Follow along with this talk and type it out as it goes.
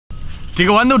这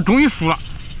个豌豆终于熟了。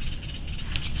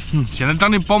现在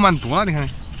长得饱满多了，你看。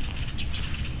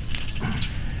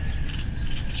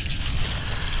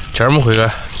今儿我们会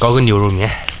搞个牛肉面，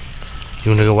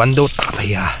用这个豌豆搭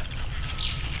配啊。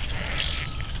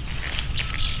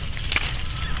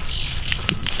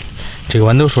这个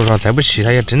豌豆说实话，再不洗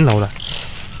它也真老了，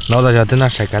老到要等它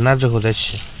晒干了之后再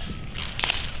洗。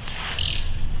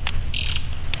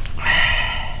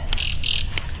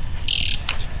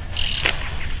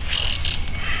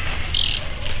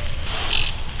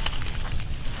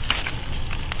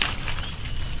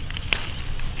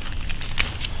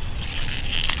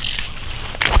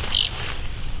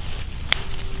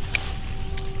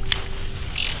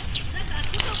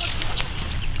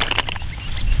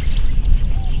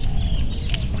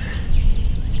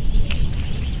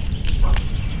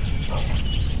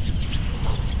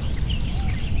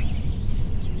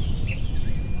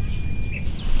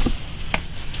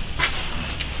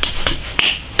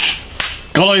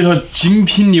搞了一坨精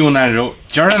品牛腩肉，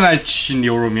今儿来吃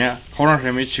牛肉面，好长时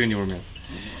间没吃过牛肉面。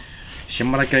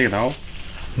先把它改个刀，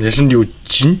这是牛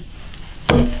筋。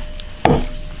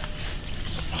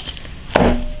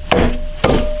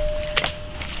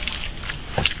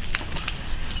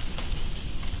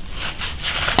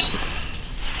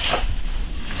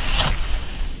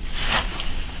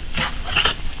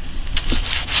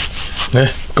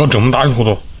哎，搞这么大一坨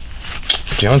坨，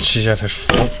这样吃起来才舒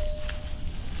服。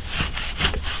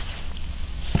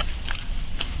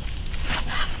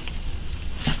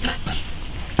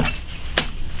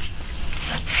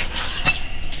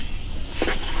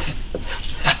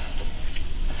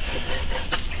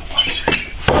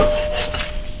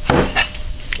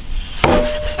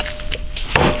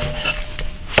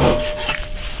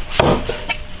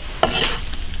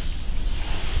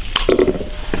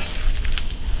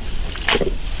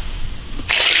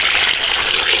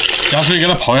加水给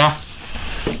它泡一下，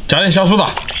加点小苏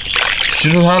打，去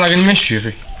除它那个里面血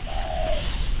水。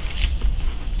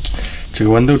这个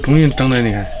豌豆终于长得，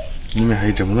你看里面还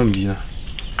有这么多米呢。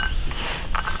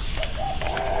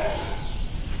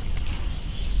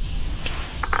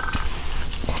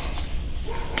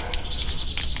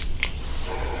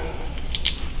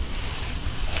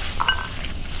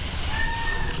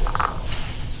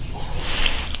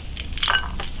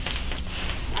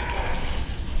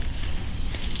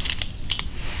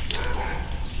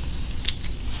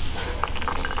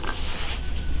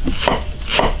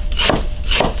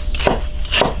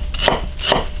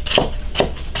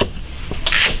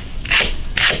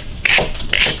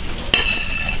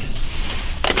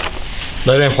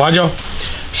来点花椒，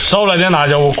少来点辣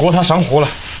椒，我锅它上火了。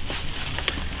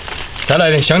再来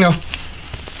点香料，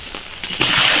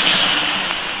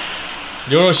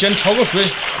牛肉先焯个水，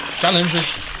加冷水，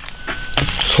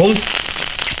葱，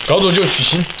高度酒去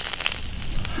腥。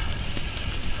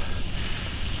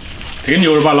这个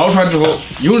牛肉把捞出来之后，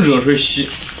用热水洗。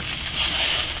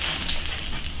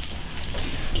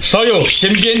烧油，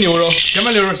先煸牛肉，先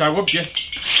把牛肉下锅煸。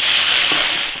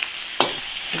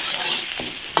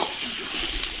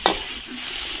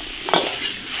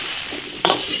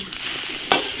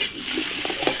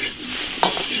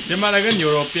先把那个牛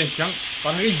肉煸香，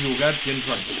把那个油给它煸出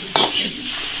来。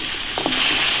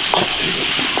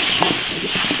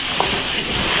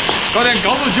搞点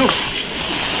高度酒，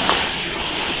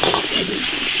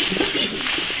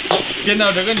煸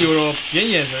到这个牛肉变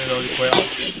颜色的时候就可以了。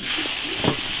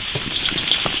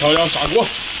调料炸锅，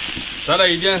再来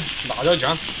一点辣椒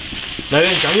酱，来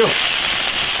点酱油，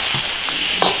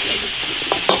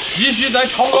继续再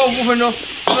炒个5分钟，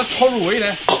把它炒入味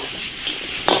来。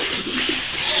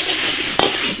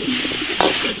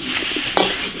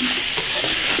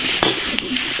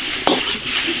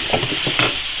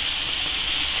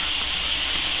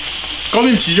搞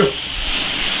瓶啤酒，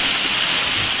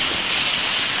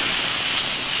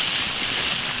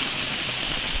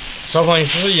少放一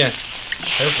丝丝盐，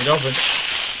还有胡椒粉。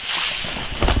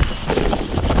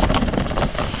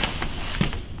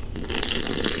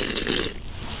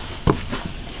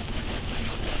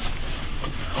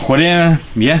和点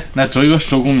面来做一个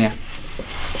手工面。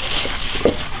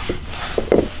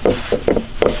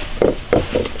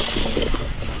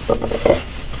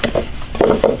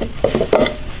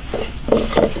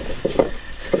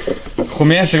和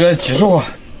面是个技术活，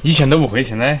以前都不会，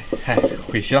现在还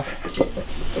会些了。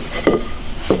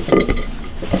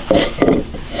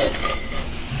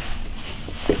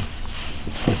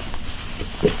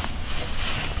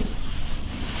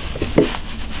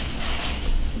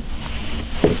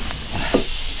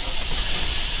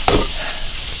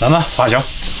让它发酵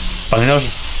半个小时。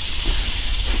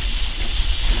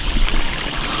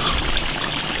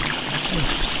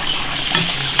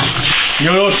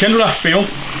牛肉添入了备用。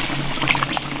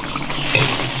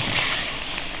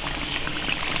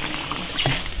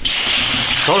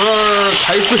烧点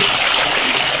开水，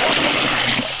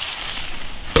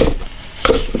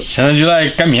现在就来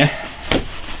擀面。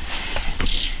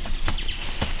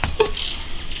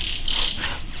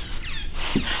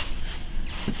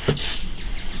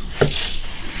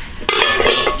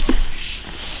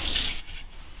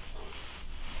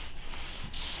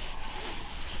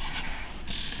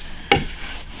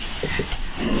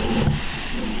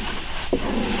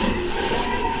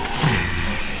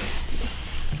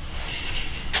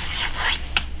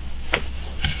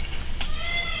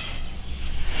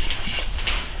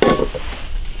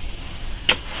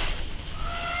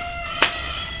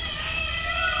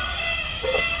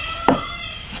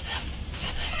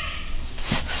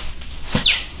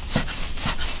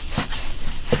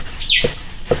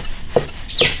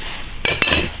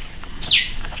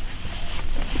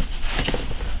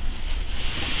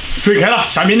水开了，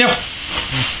下面料，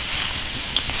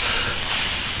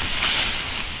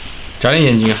加点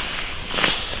盐精啊，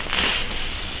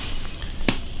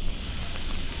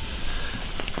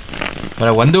把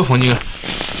那豌豆放进去，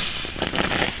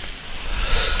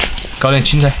搞点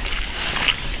青菜，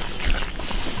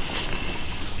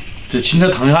这青菜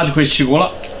烫一下就可以起锅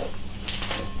了。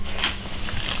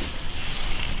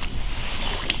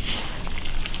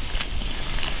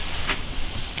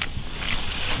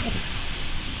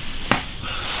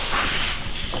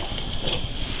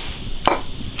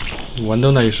豌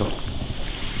豆那一手，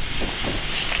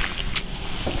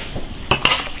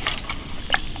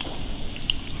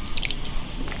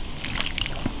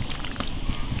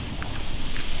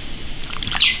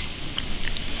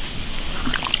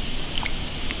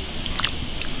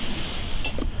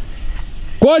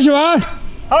过去玩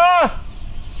啊！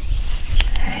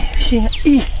行，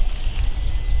咦，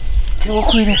给我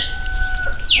快点！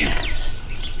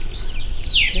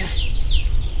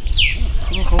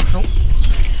好手。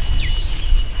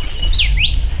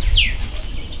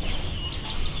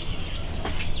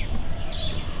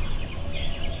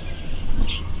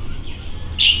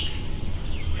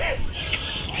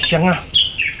香啊！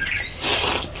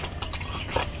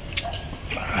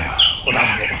哎呀，好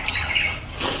大口！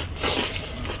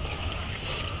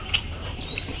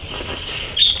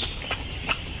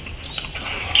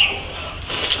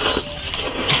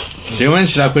这碗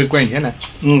吃了可以管一天呢。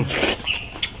嗯。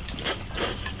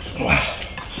哇，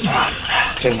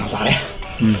真老大的。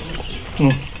嗯。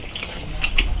嗯。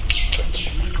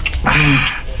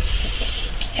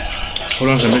好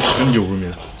长时间没吃牛肉面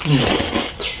了。嗯。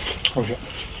好吃。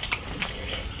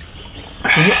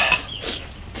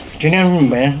今天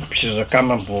面皮是擀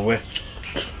满部位。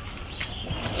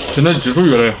现在技术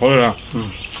越来越好了啦。嗯。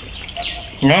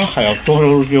俺还要多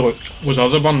有机会。我啥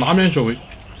子把拉面学会？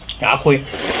也可以。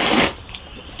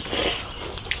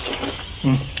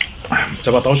嗯。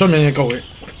再把刀削面也搞会。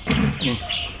嗯。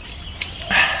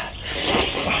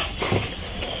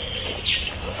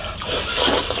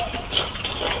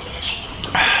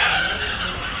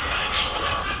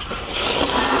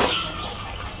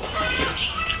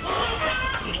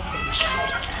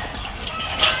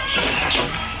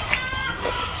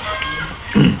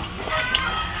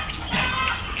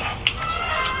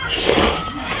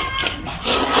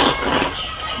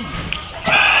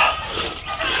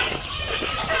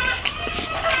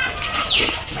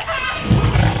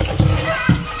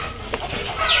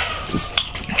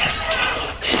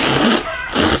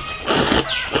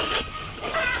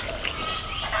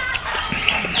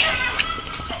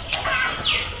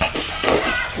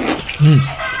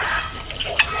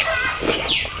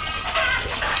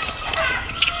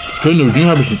这牛筋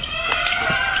还不行，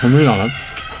还没拿烂。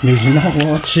牛筋那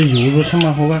我吃油肉吃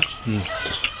蛮好吧？嗯。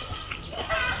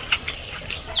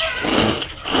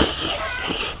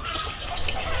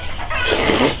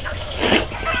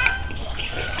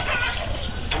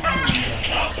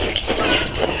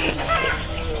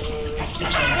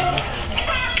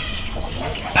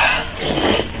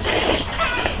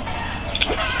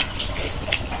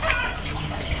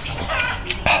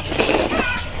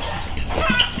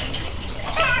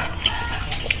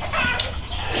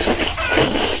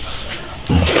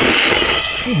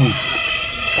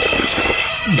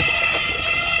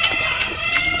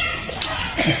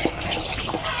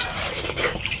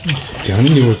这样的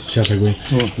牛肉吃起来才过瘾。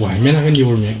外面那个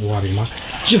牛肉面，我的妈，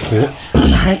几坨！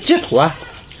还几坨啊？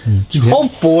几片。好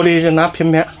薄的就那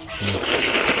片片，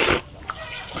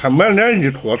还买了一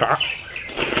坨大。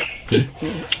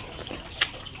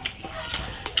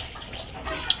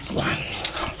哇！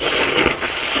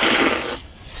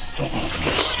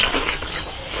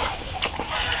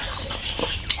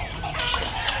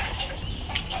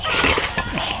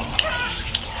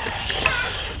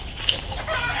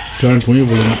这样终于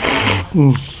不冷了。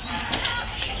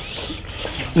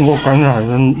我刚才还是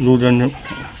有点冷。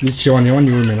你吃完那碗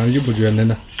牛肉面了，你就不觉得冷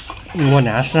了？我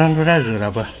那时有点热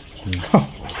了不？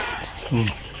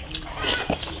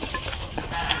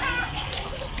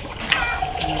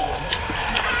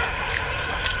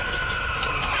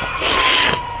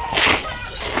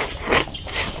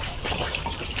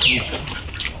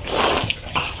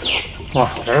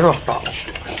哇，这个大，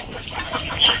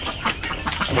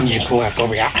一口还搞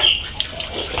不下。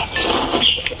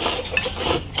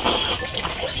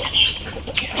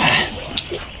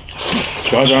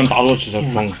就要这样大多吃才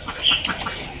爽。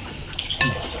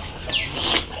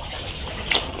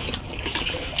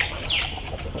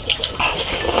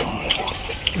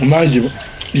我买100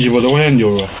多块钱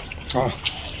牛肉。啊！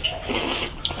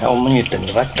哎，我们一炖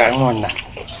就把它干完了。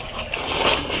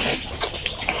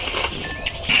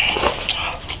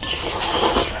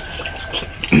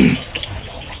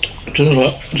只能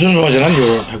说现在牛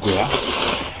肉太贵了。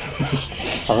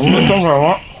你等会儿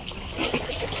我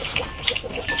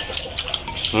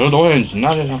40多块钱斤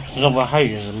了，这是。这不还一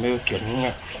直没有定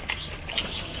呢。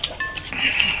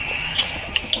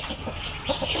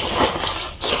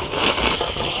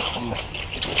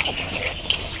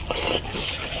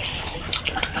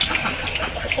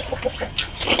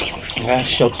你看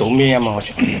小豆米也蛮好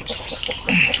吃。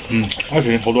还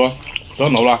行，好多都要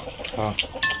漏了啊。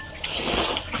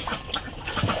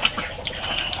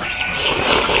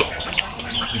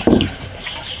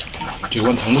这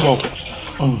碗汤都好喝。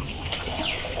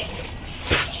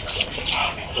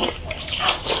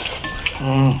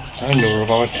这牛肉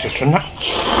把我吃撑了。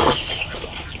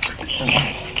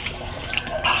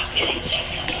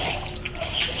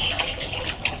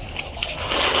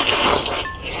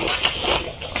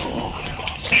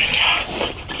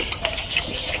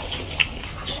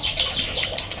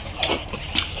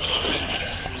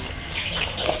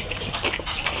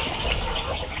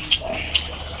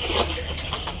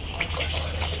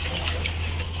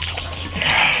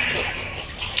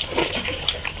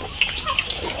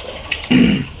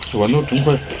这豌豆真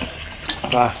可以，是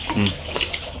吧？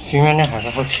新鲜的还是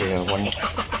好吃的豌豆。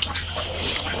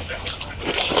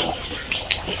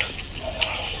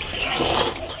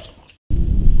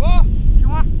哥，听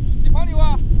话，你放牛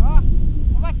啊？啊，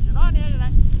我把鸡蛋连起来。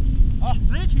啊，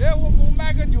自己去。哎，我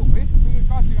买个牛盔，给你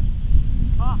搞几个。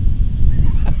啊。这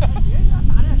个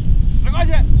大的。10块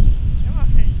钱。这么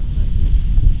便宜。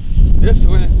这10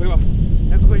块钱可以吧？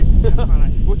还可以。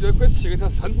我觉得可以骑个条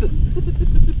山的。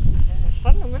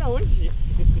山都没得问题，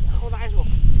好大一坨。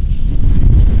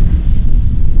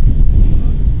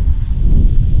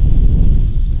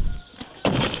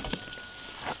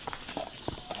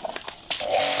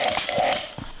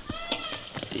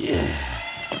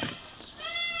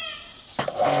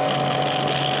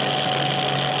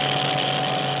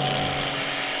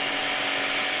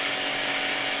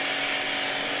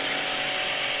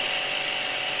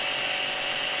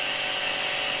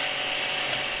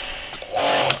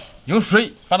用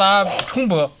水把它冲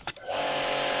白。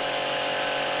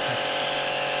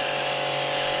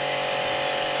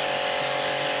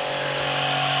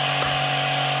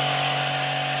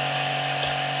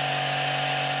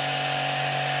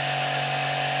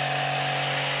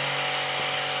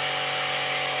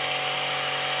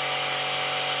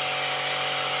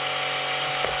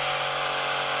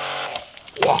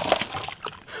哇！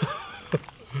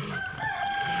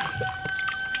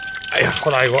哎呀，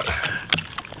好大一个！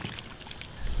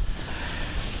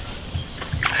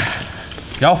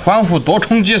要反复多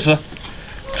冲几次，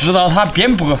直到它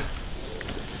变白。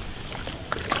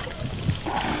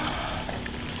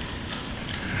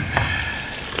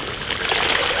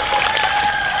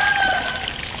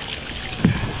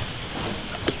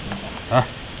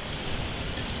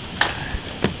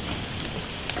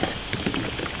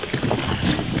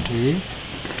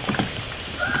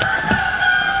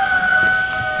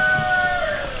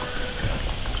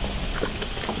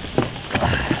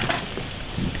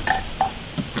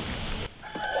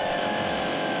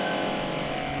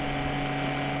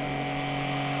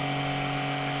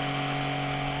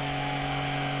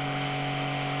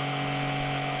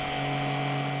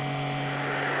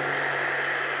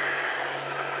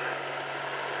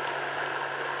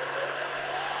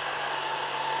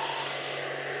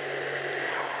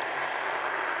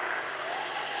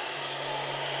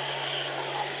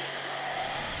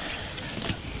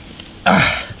啊！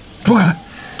煮开！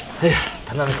哎呀，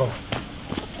太难搞了。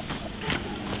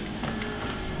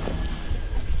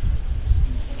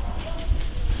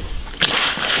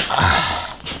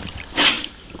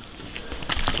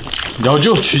料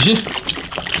酒去腥。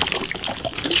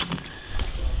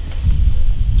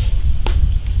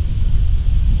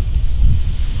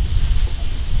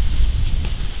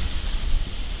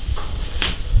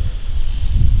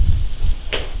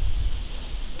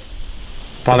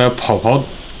把那个泡泡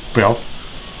不要，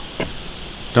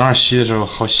等会儿洗的时候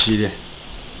好洗一点。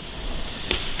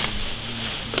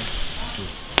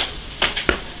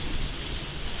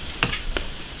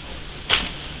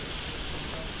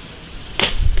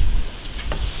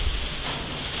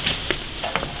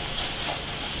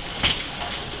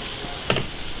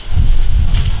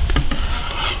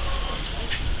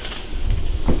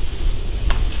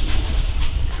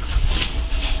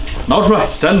捞出来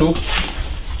再卤，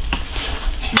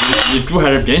一煮还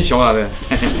是变小了的。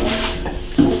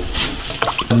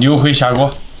牛会下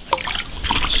锅，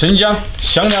生姜、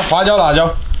香料、花椒、辣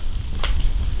椒、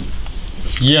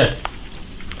盐、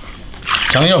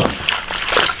酱油。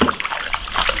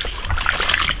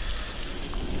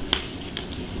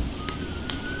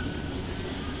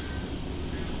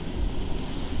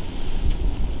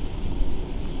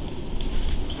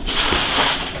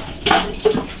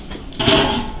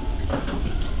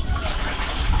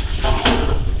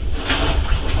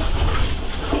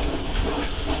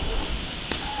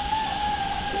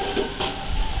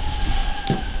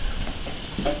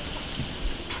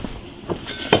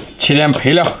切点配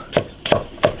料，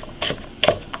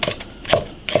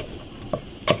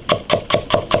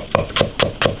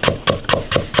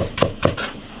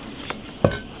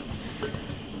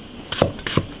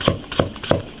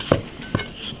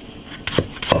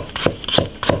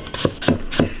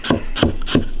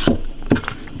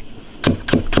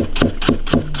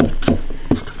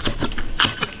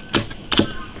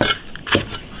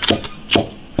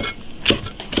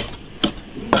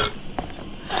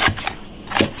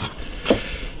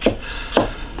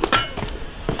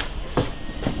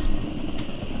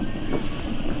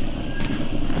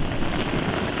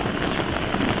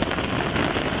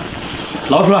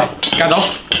捞出来，盖刀。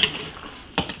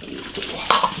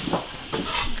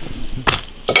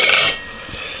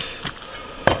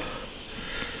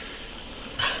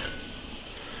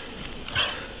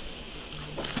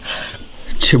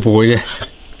切薄一点。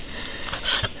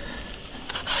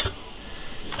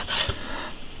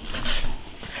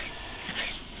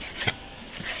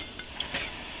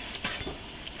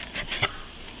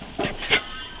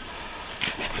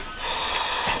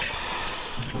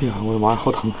哎呀，我的妈，好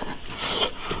烫！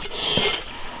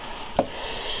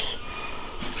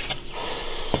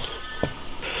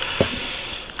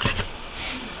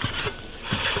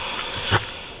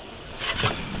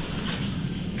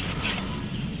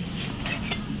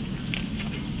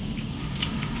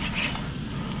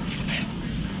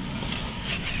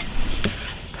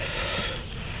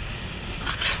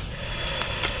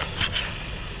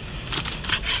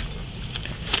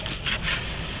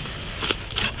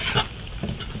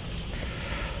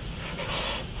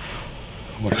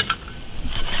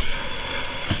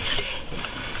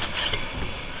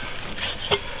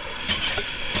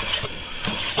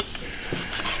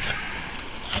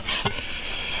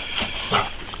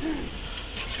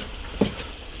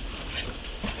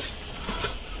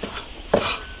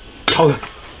炒的。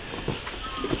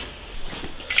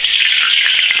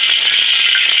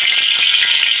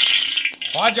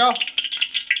花椒、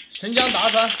生姜、大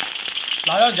蒜、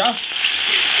辣椒酱。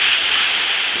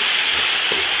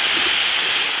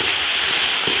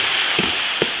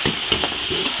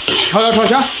调料炒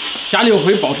香，下牛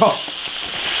会爆炒。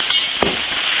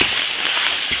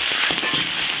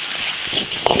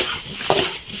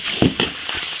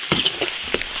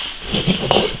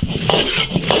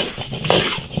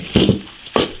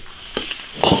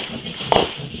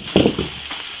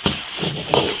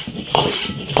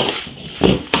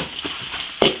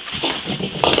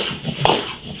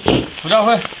胡椒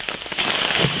粉、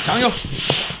酱油。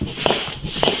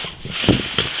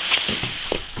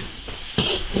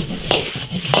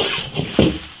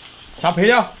下配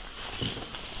料，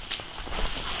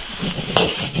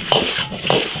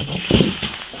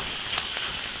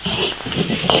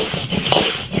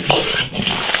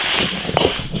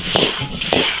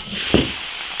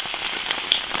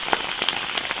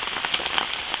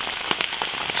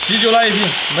喜酒来一瓶，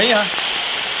焖一下。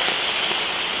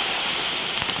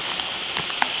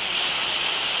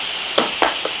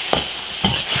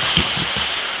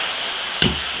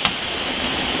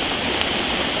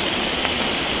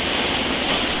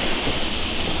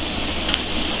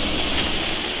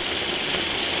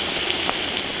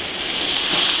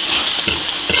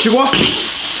起锅，好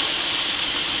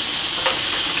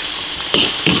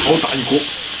大一锅，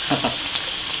哈哈。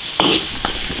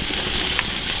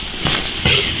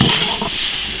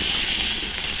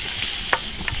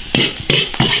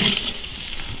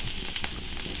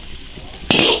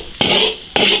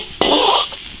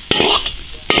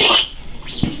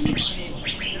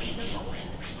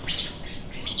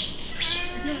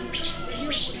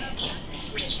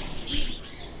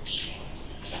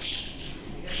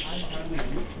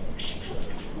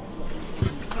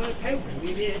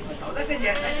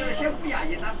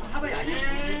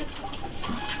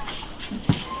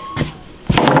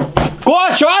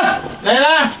锅洗完，来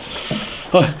了。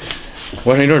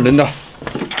晚上有点冷的。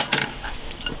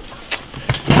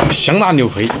香辣牛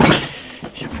肺，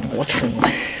我馋了。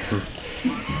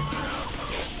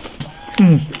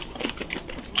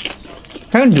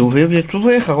它个牛肺比猪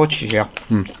肺还好吃些。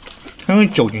很容易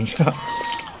嚼进去。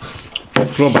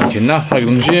煮了半天了，它这个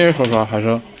东西说实话还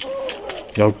是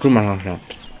要煮蛮长时间。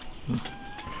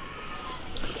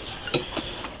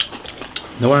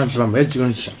那晚上吃饭没几个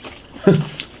人吃，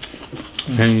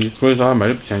便宜，所以说它卖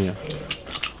的不便宜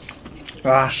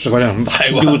啊，10块钱大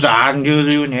一个。油炸牛肉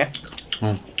有呢。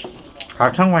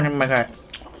2-3块钱买开。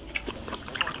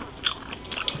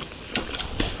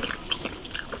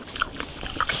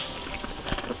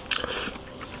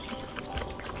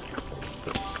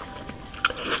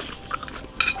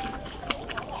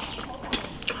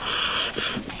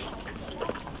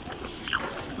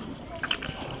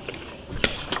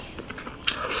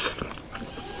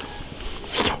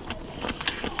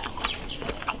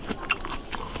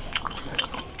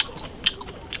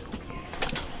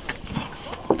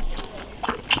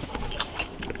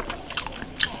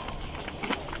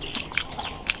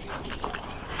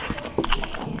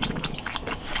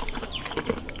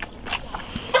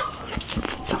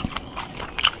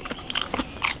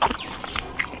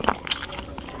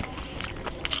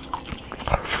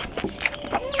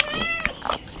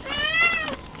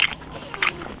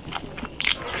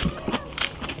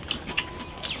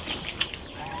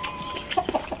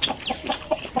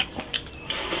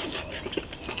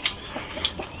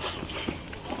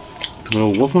那个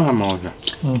莴笋还蛮好吃。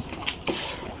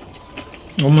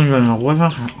我们原来莴笋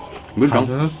还没长，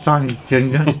是长一点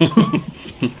点。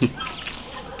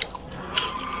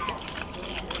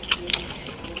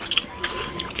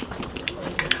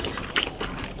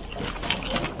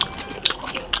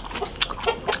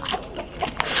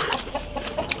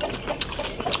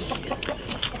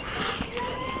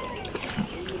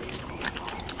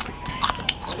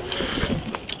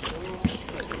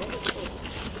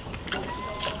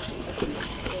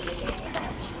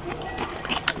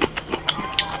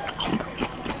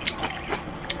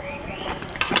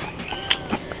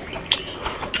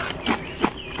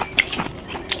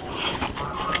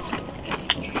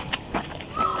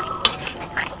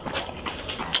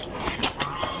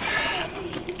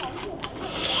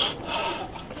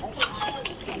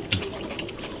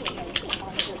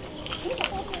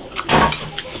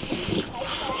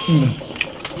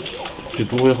这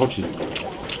猪肺好吃，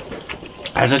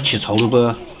还是吃臭的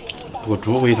不？不过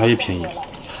猪肺它也便宜。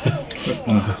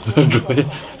猪肺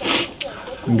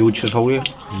牛吃臭的，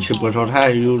吃不臭，它还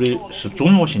有的是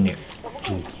中药性的。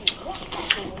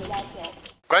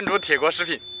关注铁锅视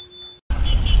频。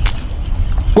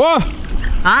锅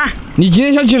啊！你今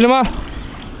天想吃什么？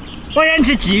我想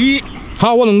吃鲫鱼。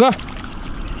好，我弄个。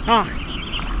啊。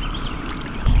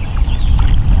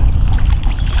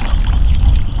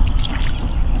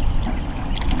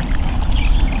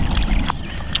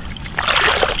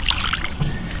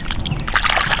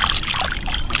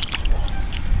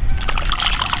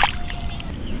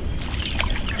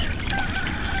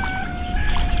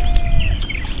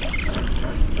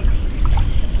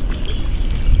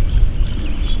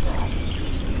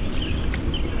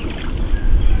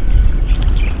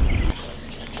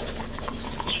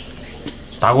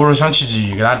大锅儿想吃鲫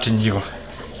鱼，给他整几个。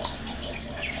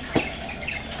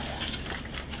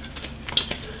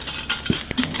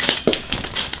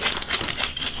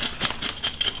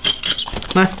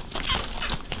来，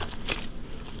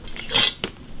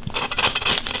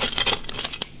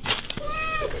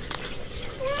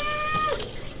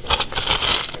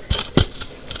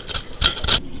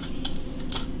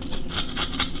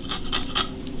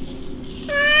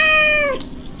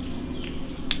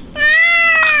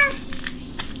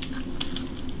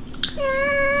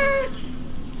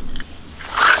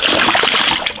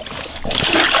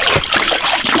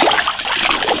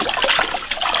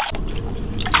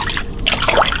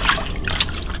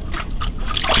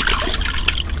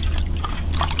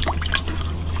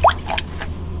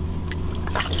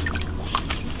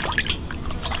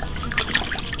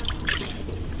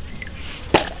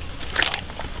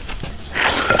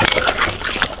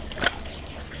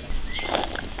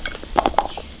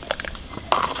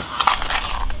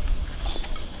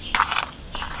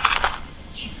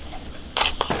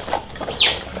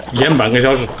腌半个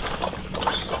小时。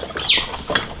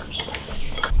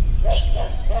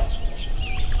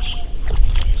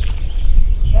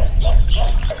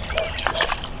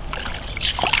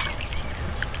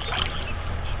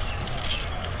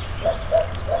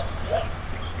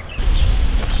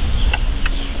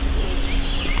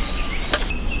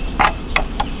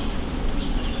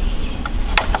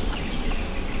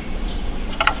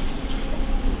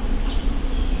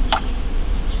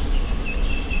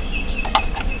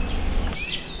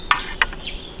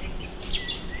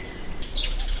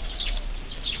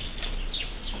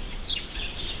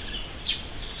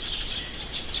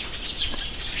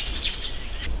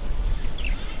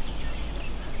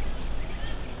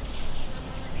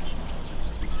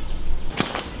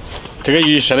这个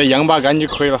鱼晒得样把干就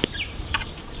可以了。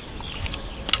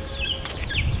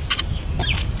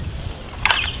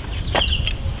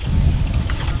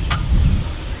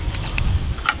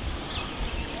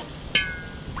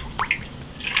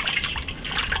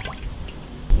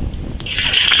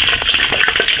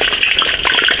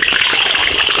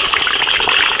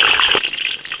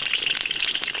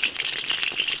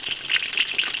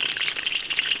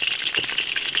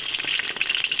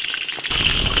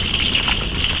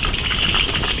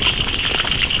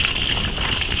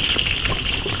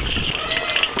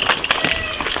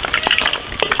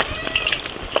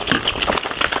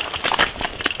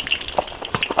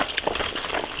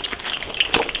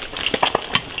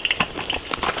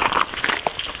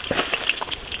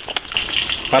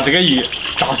把这个鱼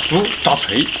炸酥、炸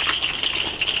脆。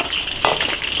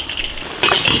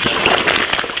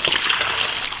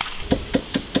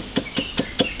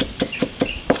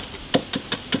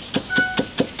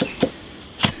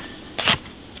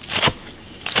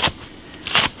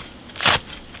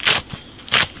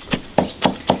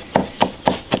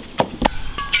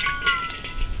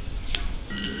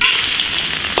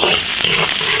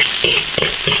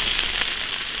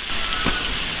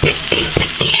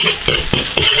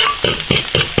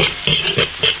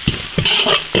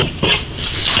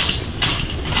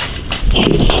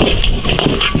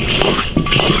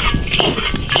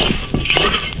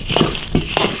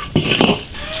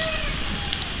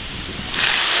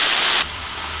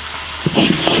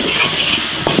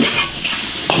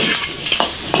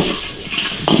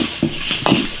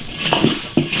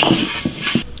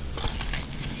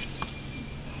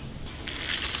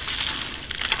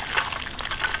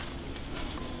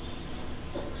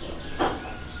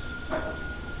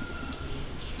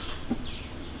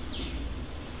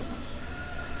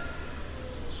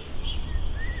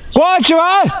我吃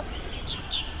完。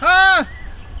啊。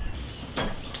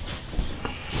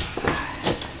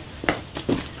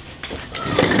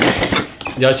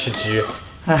你要吃鸡？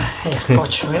哎呀，搞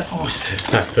吃了哦。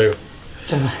来，这个。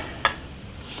真的。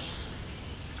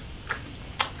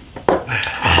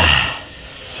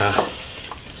啥？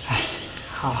哎，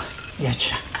好，也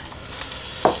吃。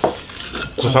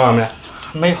煮烧完没？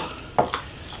没有。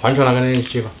换成那个的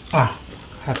几个？啊，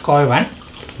还搞一碗。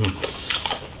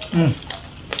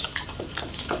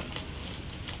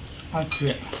我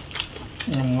去，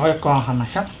我也搞还蛮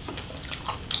香，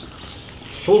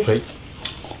酥脆。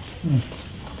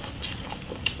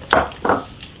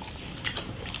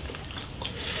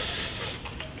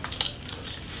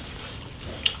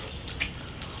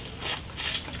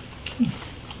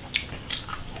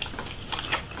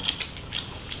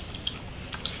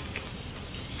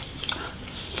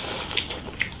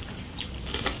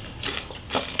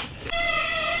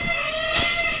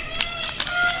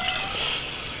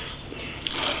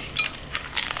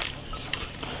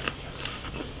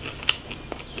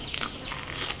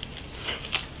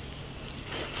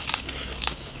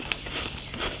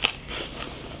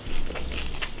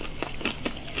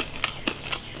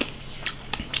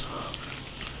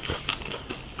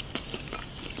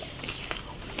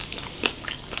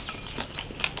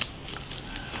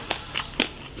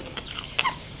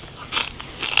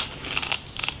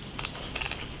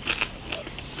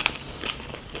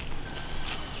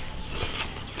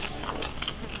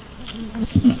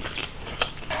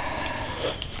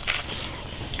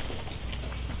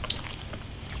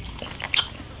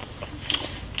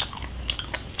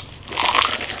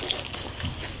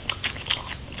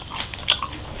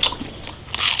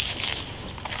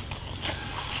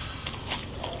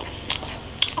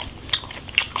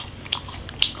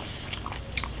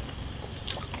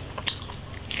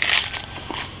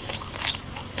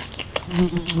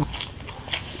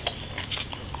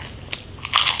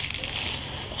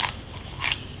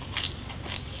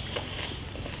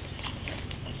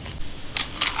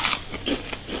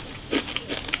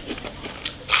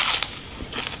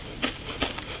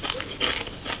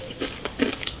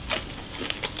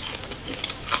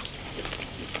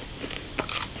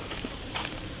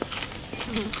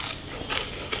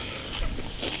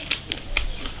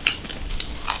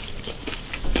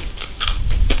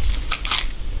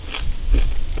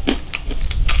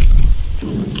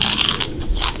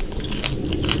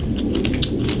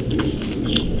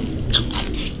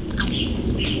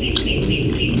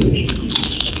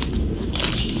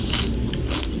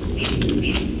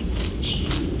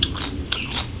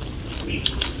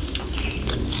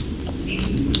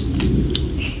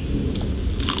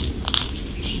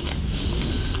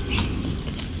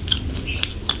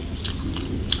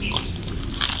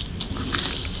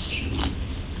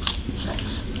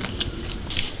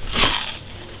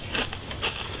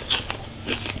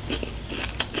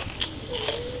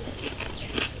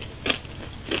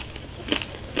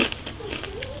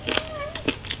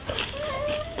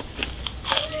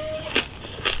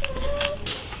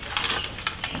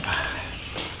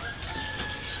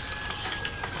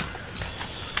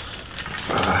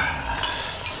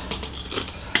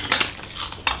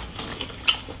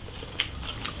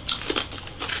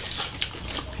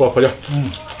泡椒。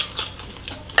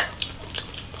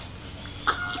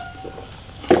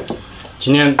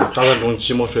今天打算种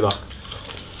几亩水稻？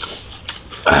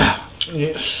你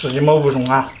10几亩不种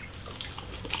啊？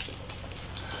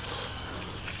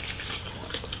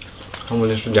我们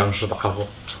的是粮食大户。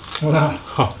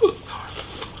好。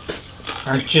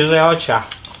鸡子也要吃啊，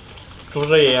猪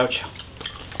子也要吃。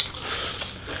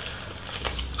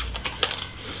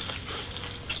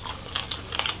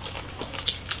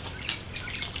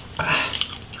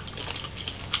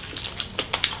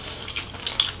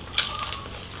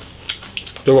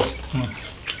对不？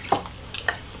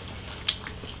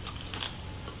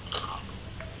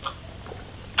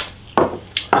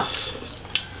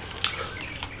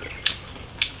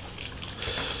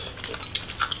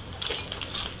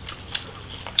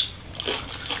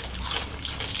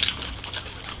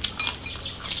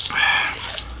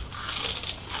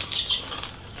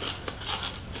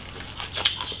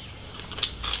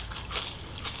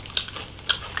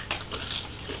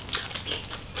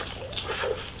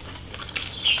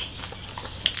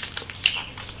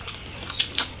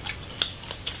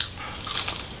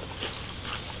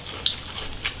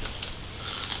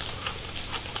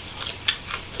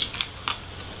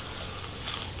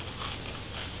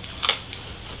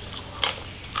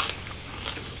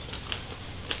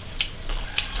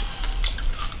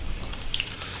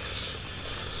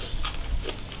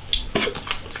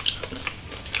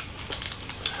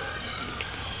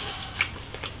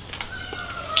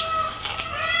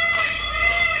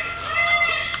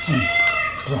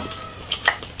不错。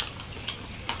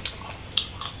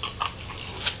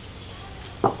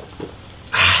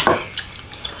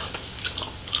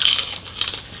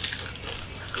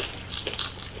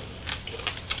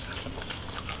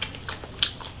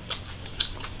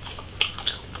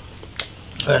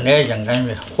那一样感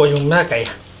觉，火就没得盖。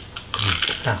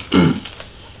啊。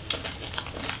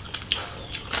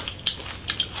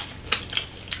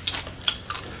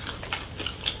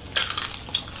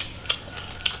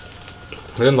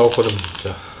没有恼火的嘛，是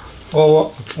吧？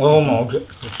我毛皮。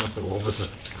我不是。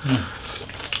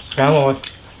然后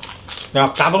要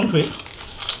嘎嘣脆。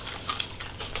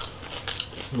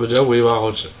我觉得尾巴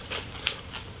好吃。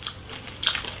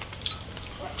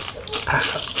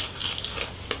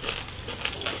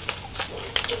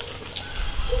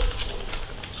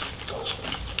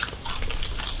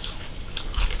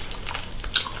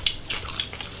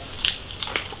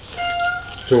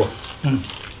对吧？